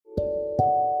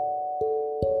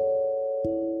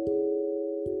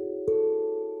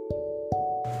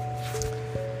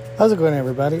How's it going,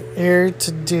 everybody? Here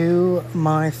to do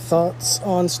my thoughts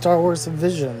on Star Wars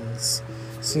Visions,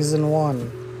 Season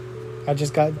 1. I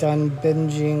just got done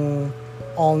binging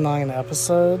all 9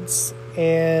 episodes,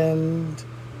 and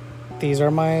these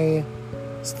are my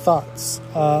thoughts.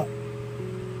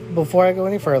 Before I go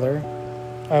any further,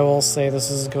 I will say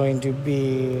this is going to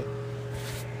be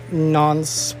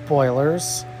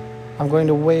non-spoilers. I'm going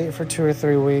to wait for 2 or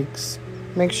 3 weeks,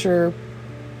 make sure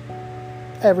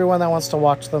everyone that wants to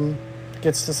watch them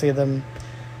gets to see them.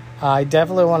 I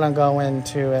definitely want to go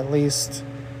into at least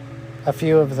a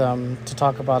few of them to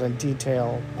talk about in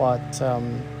detail, but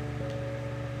I'm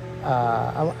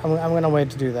going to wait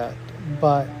to do that.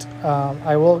 But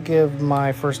I will give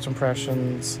my first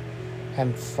impressions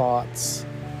and thoughts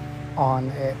on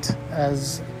it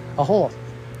as a whole.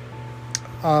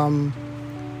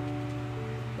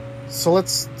 So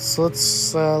let's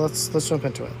jump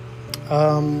into it.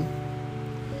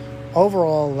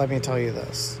 Overall, let me tell you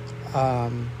this.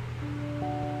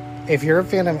 If you're a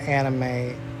fan of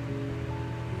anime,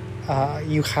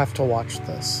 you have to watch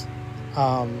this.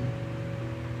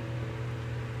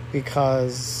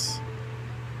 Because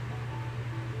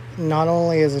not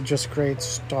only is it just great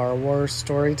Star Wars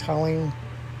storytelling,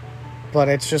 but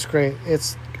it's just great.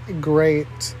 It's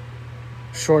great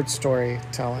short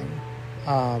storytelling.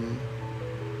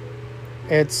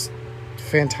 It's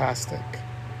fantastic.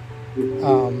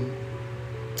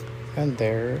 And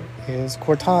there is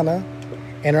Cortana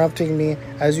interrupting me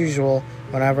as usual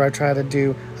whenever I try to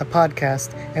do a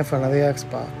podcast in front of the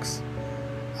Xbox.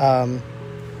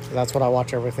 That's what I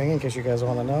watch everything, in case you guys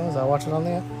want to know, is I watch it on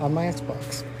my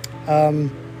Xbox.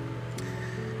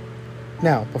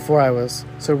 Now, before I was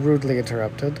so rudely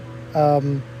interrupted,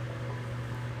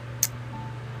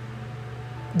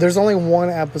 there's only one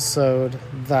episode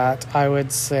that I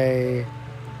would say,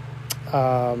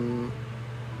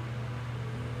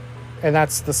 and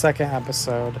that's the second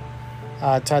episode,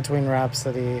 Tatooine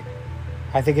Rhapsody.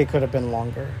 I think it could have been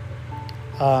longer.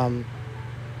 And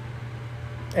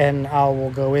I will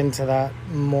go into that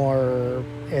more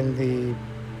in the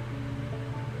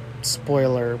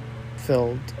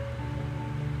spoiler-filled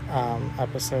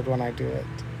episode when I do it.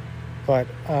 But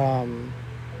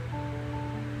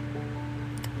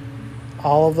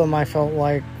all of them I felt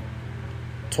like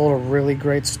told a really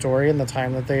great story in the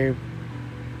time that they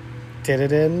did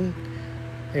it in.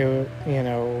 It,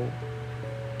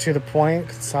 to the point,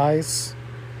 concise.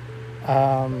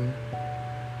 Definitely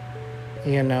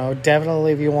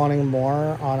if you're wanting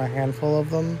more on a handful of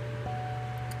them.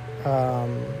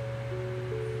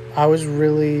 I was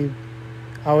really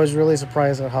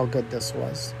surprised at how good this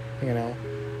was. Not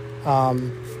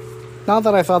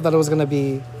that I thought that it was gonna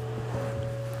be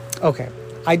okay.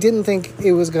 I didn't think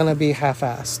it was gonna be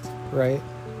half-assed, right?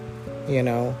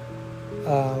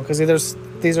 Because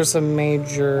these are some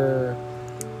major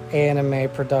anime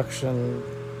production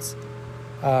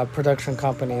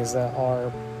companies that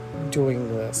are doing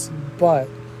this. But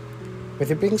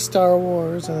with it being Star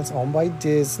Wars and it's owned by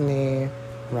Disney,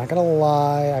 I'm not gonna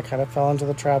lie, I kind of fell into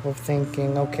the trap of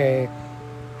thinking, okay,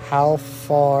 how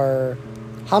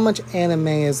much anime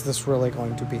is this really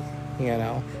going to be?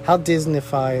 How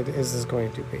Disney-fied is this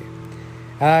going to be?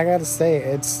 And I gotta say,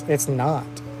 it's not.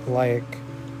 Like,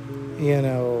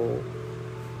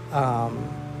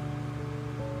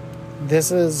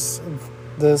 this is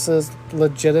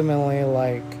legitimately,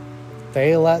 like,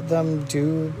 they let them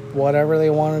do whatever they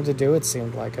wanted to do, it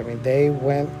seemed like. I mean, they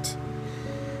went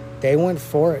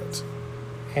for it.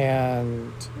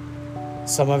 And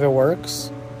some of it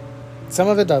works, some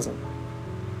of it doesn't.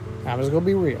 I'm just gonna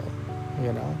be real,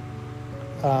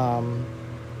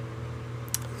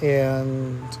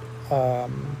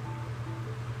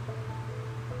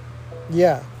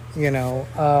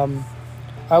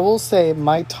 I will say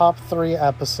my top 3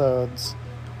 episodes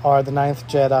are The Ninth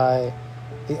Jedi,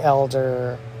 The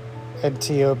Elder, and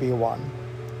TOB1.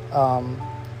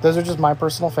 Those are just my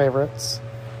personal favorites.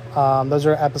 Those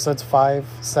are episodes 5,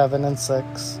 7, and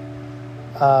 6.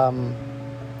 So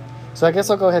I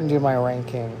guess I'll go ahead and do my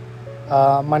ranking.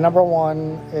 My number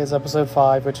 1 is episode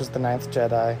 5, which is The Ninth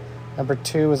Jedi. Number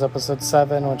 2 is episode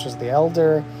 7, which is The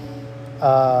Elder.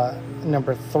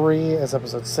 Number 3 is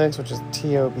episode 6, which is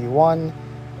TOB1.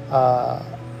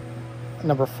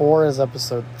 Number 4 is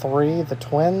episode 3, The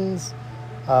Twins.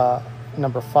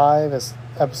 Number 5 is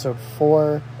episode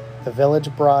 4, The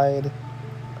Village Bride.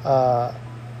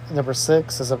 Number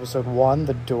 6 is episode 1,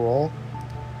 The Duel.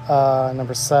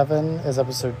 Number 7 is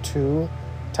episode 2,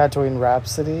 Tatooine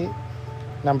Rhapsody.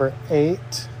 Number 8,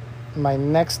 my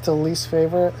next to least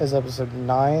favorite, is episode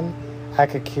 9,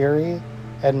 Akakiri.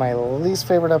 And my least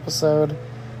favorite episode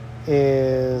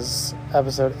is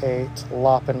episode 8,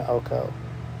 Lop and Oko.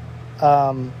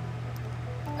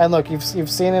 And look, you've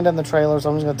seen it in the trailer, so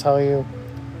I'm just going to tell you.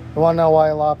 You want to know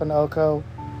why Lop and Oko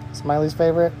is my least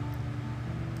favorite?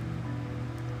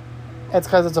 It's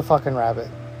because it's a fucking rabbit.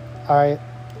 Alright?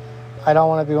 I don't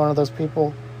want to be one of those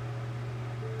people,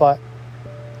 but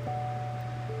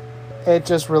it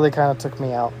just really kind of took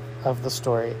me out of the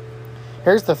story.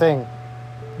 Here's the thing.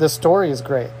 The story is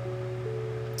great.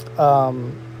 There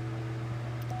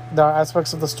are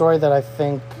aspects of the story that I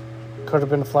think could have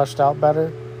been fleshed out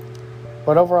better,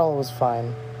 but overall it was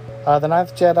fine. The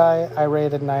Ninth Jedi, I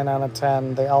rated 9 out of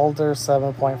 10. The Elder,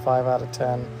 7.5 out of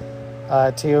 10.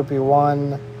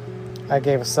 TOB1, I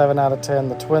gave a 7 out of 10.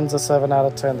 The Twins, a 7 out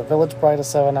of 10. The Village Bride, a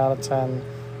 7 out of 10.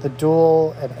 The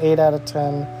Duel, an 8 out of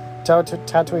 10.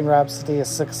 Tatooine Rhapsody, a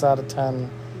 6 out of 10.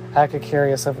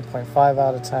 Akakiri, a 7.5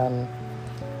 out of 10.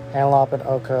 And Lop and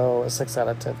Oko, a 6 out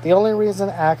of 10. The only reason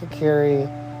Akakiri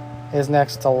is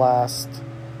next to last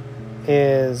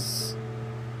is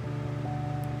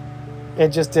it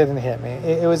just didn't hit me.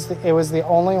 It was the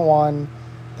only one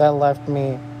that left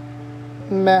me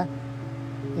meh,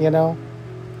 you know?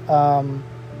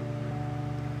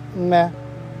 Meh.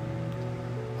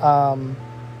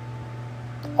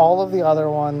 All of the other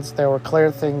ones, there were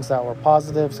clear things that were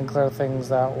positives and clear things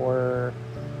that were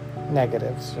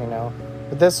negatives, you know?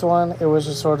 But this one, it was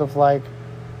just sort of like,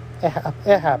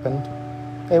 it happened.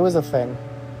 It was a thing,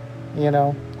 you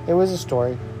know? It was a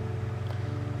story.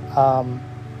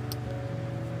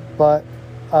 But,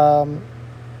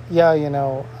 yeah, you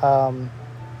know,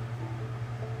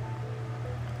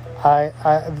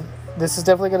 this is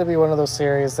definitely going to be one of those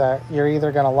series that you're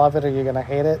either going to love it or you're going to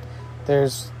hate it.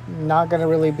 There's not going to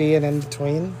really be an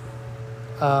in-between.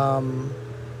 And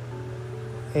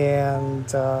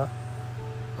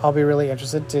I'll be really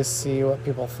interested to see what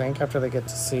people think after they get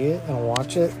to see it and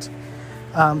watch it.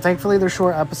 Thankfully, they're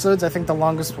short episodes. I think the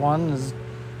longest one is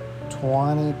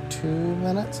 22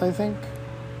 minutes, I think.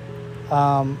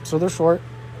 So they're short,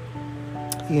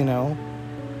 you know.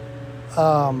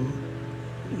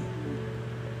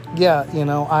 Yeah, you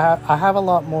know, I have a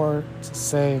lot more to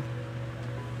say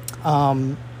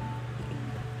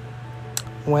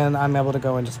when I'm able to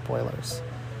go into spoilers.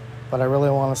 But I really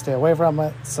want to stay away from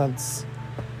it since,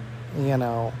 you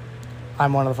know,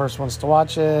 I'm one of the first ones to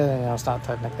watch it, and, you know, it's not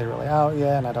technically really out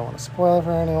yet, and I don't want to spoil it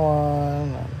for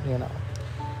anyone, and, you know,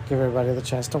 give everybody the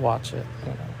chance to watch it,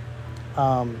 you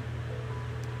know.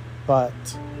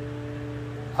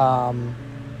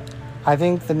 I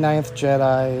think The Ninth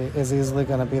Jedi is easily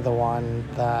going to be the one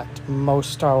that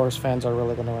most Star Wars fans are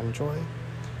really going to enjoy.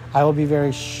 I will be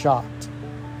very shocked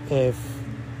if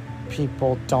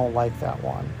people don't like that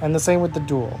one. And the same with The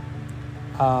Duel.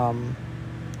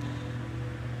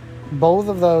 Both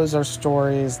of those are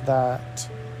stories that,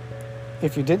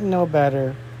 if you didn't know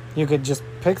better, you could just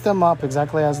pick them up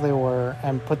exactly as they were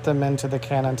and put them into the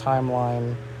canon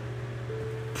timeline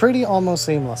pretty almost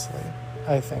seamlessly,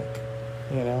 I think,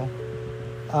 you know.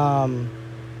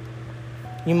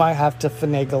 You might have to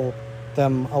finagle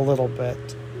them a little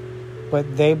bit,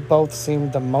 but they both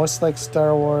seem the most like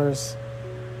Star Wars,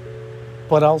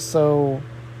 but also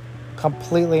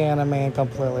completely anime and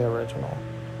completely original.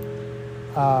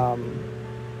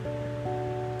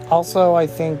 Also, I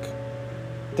think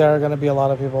there are going to be a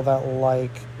lot of people that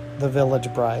like The Village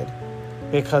Bride,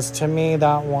 because to me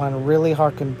that one really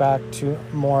harkened back to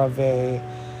more of a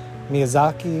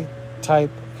Miyazaki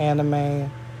type anime.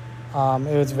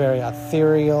 It was very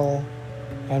ethereal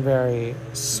and very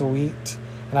sweet,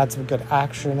 and had some good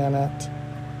action in it.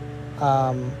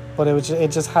 But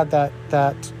it just had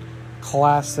that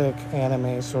classic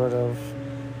anime sort of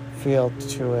feel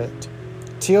to it.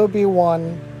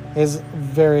 TOB1 is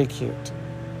very cute.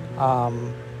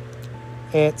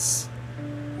 It's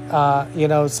you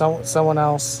know, someone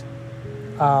else,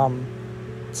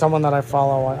 someone that I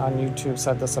follow on YouTube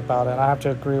said this about it. I have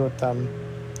to agree with them.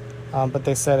 But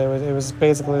they said it was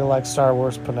basically like Star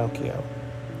Wars Pinocchio,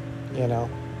 you know,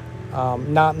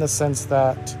 not in the sense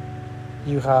that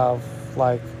you have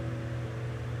like,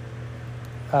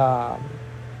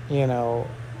 you know,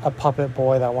 a puppet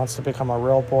boy that wants to become a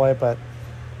real boy, but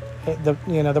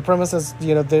the premise is,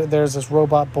 you know, there's this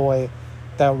robot boy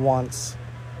that wants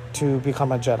to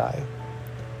become a Jedi.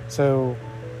 So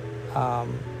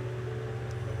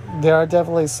there are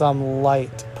definitely some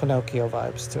light Pinocchio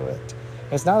vibes to it.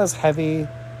 It's not as heavy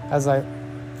as I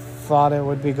thought it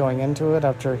would be going into it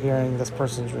after hearing this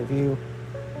person's review,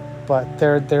 but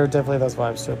there are definitely those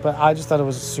vibes to it. But I just thought it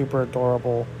was super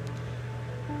adorable.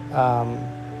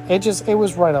 It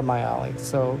was right up my alley,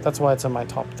 so that's why it's in my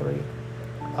top 3.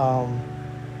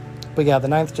 But yeah, The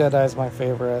Ninth Jedi is my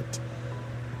favorite.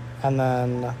 And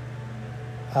then,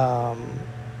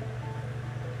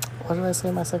 what did I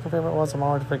say my second favorite was? I'm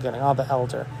already forgetting. Oh, The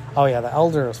Elder. Oh yeah, The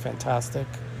Elder is fantastic.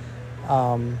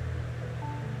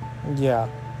 Yeah,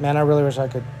 man, I really wish I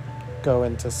could go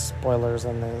into spoilers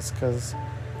in these, because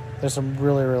there's some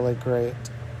really, really great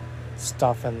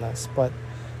stuff in this. But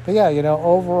yeah,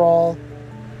 overall,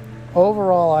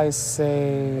 I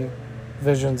say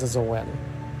Visions is a win.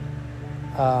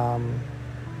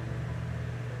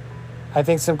 I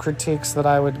think some critiques that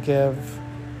I would give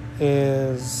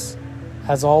is,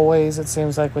 as always, it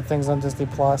seems like with things on Disney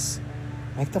Plus,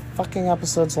 make the fucking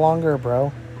episodes longer,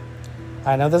 bro.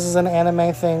 I know this is an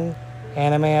anime thing.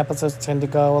 Anime episodes tend to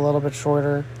go a little bit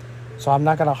shorter, so I'm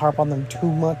not going to harp on them too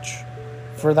much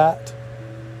for that.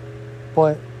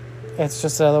 But it's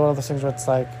just another one of those things where it's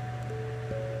like,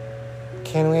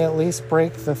 can we at least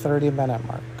break the 30-minute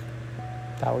mark?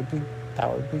 That would be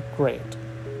great.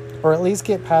 Or at least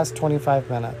get past 25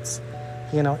 minutes.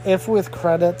 If with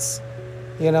credits,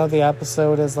 the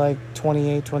episode is like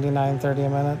 28, 29, 30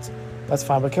 minutes, that's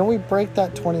fine. But can we break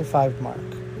that 25 mark?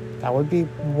 That would be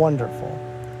wonderful.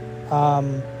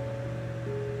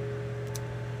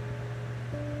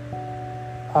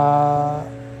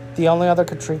 The only other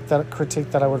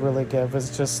critique that I would really give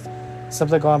is just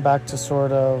simply going back to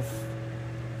sort of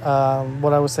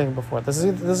what I was saying before. This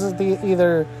is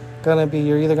either gonna be,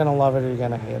 you're either gonna love it or you're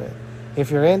gonna hate it. If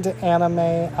you're into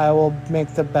anime, I will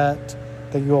make the bet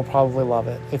that you will probably love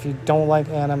it. If you don't like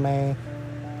anime,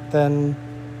 then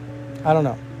I don't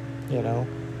know.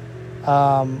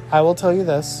 I will tell you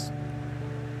this.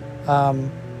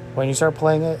 When you start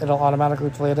playing it, it'll automatically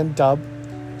play it in dub.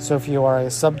 So if you are a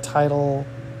subtitle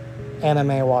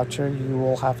anime watcher, you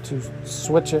will have to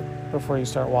switch it before you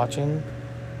start watching.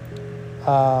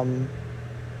 But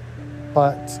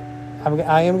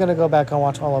I am going to go back and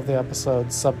watch all of the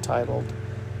episodes subtitled.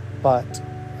 But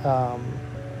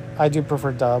I do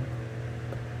prefer dub.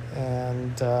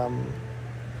 And,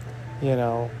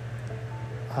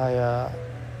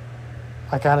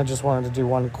 I kind of just wanted to do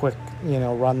one quick,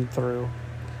 run through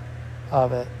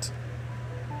of it.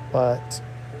 But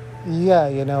yeah,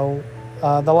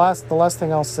 the last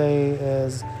thing I'll say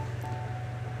is,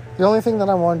 the only thing that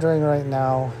I'm wondering right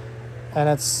now, and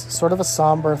it's sort of a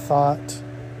somber thought,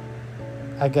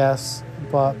 I guess,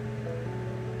 but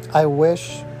I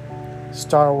wish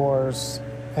Star Wars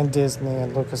and Disney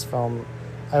and Lucasfilm,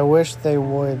 I wish they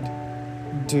would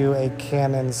do a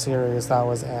canon series that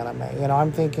was anime.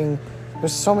 I'm thinking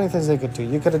there's so many things they could do.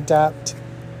 You could adapt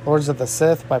Lords of the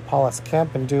Sith by Paul S.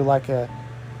 Kemp and do like a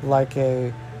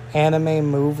anime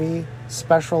movie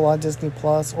special on Disney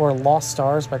Plus, or Lost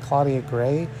Stars by Claudia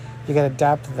Gray. You could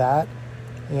adapt that.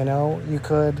 You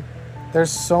could.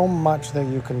 There's so much that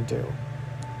you can do.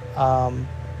 I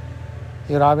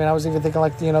was even thinking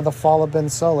like, the Fall of Ben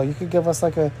Solo. You could give us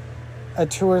like a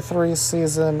 2 or 3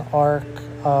 season arc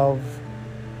of,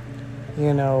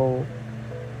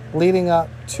 leading up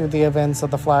to the events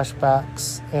of the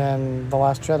flashbacks in The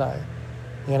Last Jedi.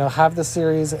 Have the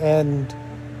series end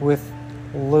with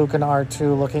Luke and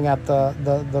R2 looking at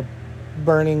the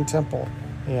burning temple,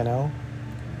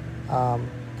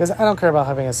 because I don't care about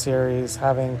having a series,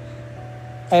 having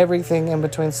everything in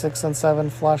between 6 and 7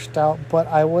 fleshed out, but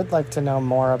I would like to know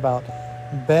more about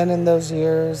Ben in those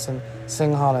years, and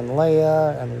seeing Han and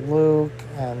Leia and Luke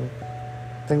and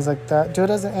things like that. Do it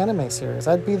as an anime series.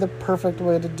 That'd be the perfect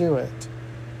way to do it.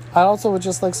 I also would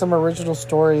just like some original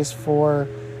stories for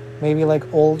maybe like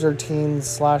older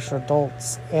teens /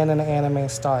 adults in an anime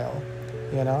style.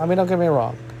 Don't get me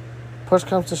wrong. Push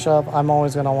comes to shove, I'm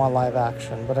always going to want live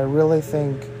action, but I really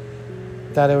think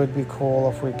that it would be cool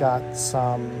if we got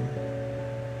some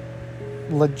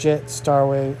legit Star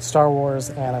Wars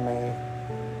anime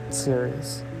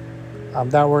series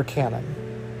that were canon.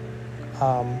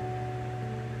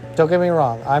 Don't get me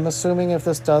wrong. I'm assuming if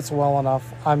this does well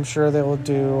enough, I'm sure they will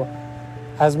do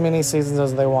as many seasons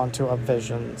as they want to of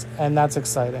Visions, and that's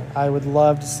exciting. I would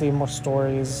love to see more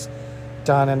stories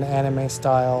done in anime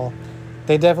style.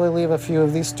 They definitely leave a few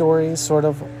of these stories sort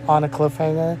of on a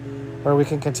cliffhanger where we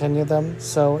can continue them,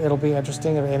 so it'll be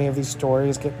interesting if any of these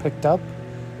stories get picked up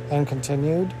and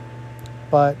continued.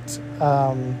 But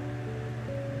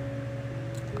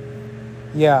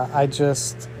yeah,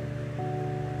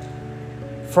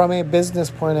 from a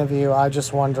business point of view, I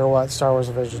just wonder what Star Wars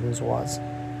Visions was.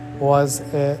 Was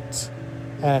it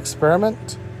an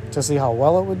experiment to see how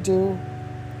well it would do?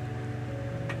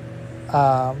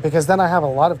 Because then I have a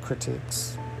lot of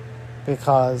critiques.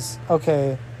 Because,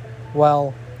 okay,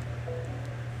 well,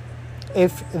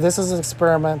 if this is an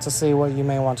experiment to see what you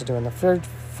may want to do in the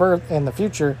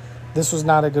future, this was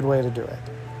not a good way to do it,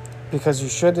 because you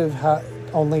should have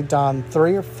only done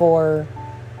 3 or 4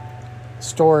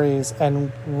 stories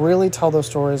and really tell those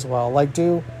stories well.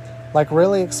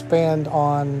 Really expand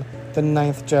on the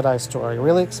Ninth Jedi story,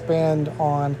 really expand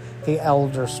on the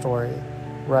Elder story,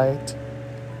 right?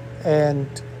 And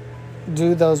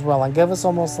do those well, and give us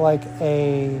almost like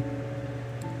a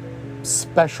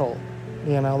special,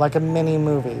 like a mini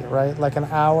movie, right? Like an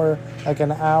hour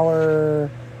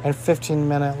and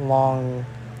 15-minute long,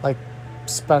 like,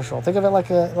 special. Think of it like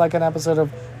an episode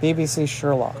of BBC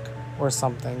Sherlock or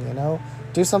something,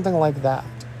 do something like that.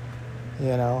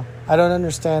 I don't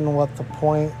understand what the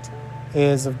point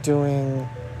is of doing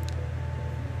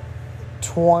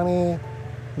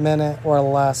 20-minute or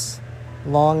less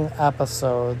long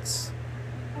episodes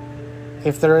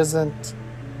if there isn't,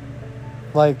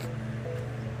 like,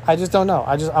 I just don't know.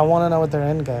 I want to know what their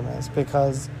end game is,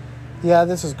 because yeah,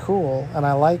 this is cool and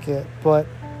I like it, but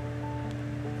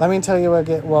let me tell you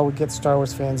what would get Star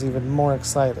Wars fans even more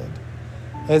excited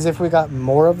is if we got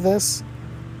more of this,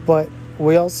 but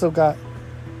we also got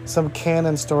some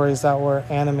canon stories that were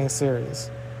anime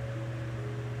series.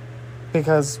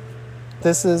 Because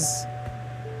this is,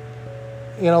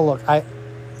 look, I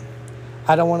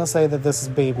don't want to say that this is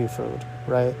baby food,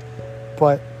 right?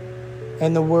 But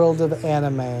in the world of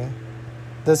anime,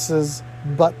 this is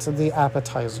but the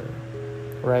appetizer,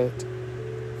 right?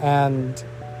 And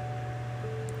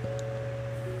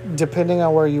depending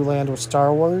on where you land with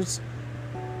Star Wars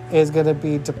is going to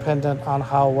be dependent on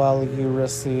how well you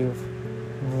receive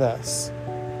this.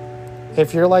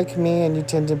 If you're like me and you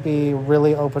tend to be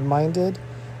really open-minded,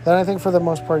 then I think for the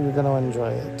most part you're going to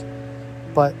enjoy it.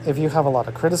 But if you have a lot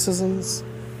of criticisms,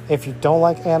 if you don't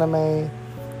like anime,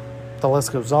 the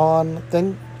list goes on,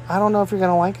 then I don't know if you're going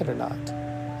to like it or not,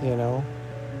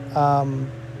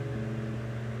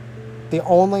 The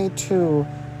only 2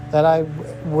 that I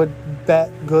would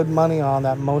bet good money on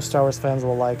that most Star Wars fans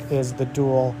will like is The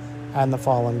Duel and The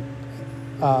Fallen,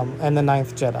 and The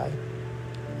Ninth Jedi.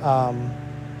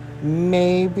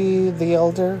 Maybe The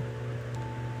Elder,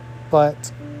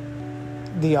 but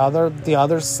the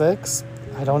other 6,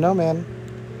 I don't know, man.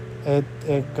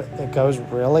 It goes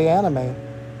really anime.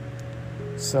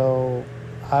 So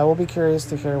I will be curious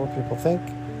to hear what people think.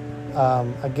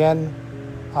 Again,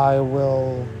 I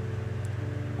will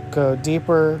go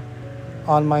deeper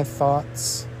on my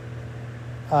thoughts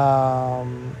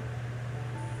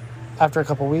after a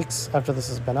couple weeks, after this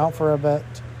has been out for a bit.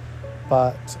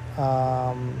 But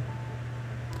I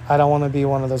don't want to be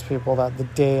one of those people that the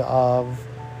day of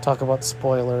talk about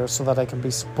spoilers so that I can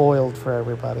be spoiled for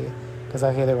everybody, because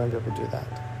I hate it when people do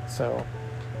that. So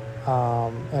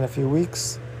in a few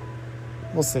weeks,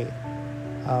 we'll see.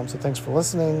 So thanks for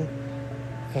listening,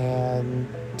 and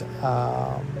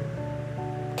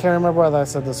can't remember whether I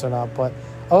said this or not, but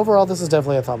overall this is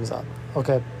definitely a thumbs up.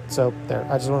 Okay, so there,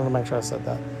 I just wanted to make sure I said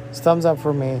that. It's thumbs up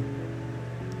for me,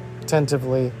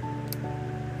 tentatively.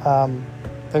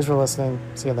 Thanks for listening.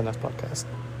 See you in the next podcast.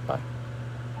 Bye.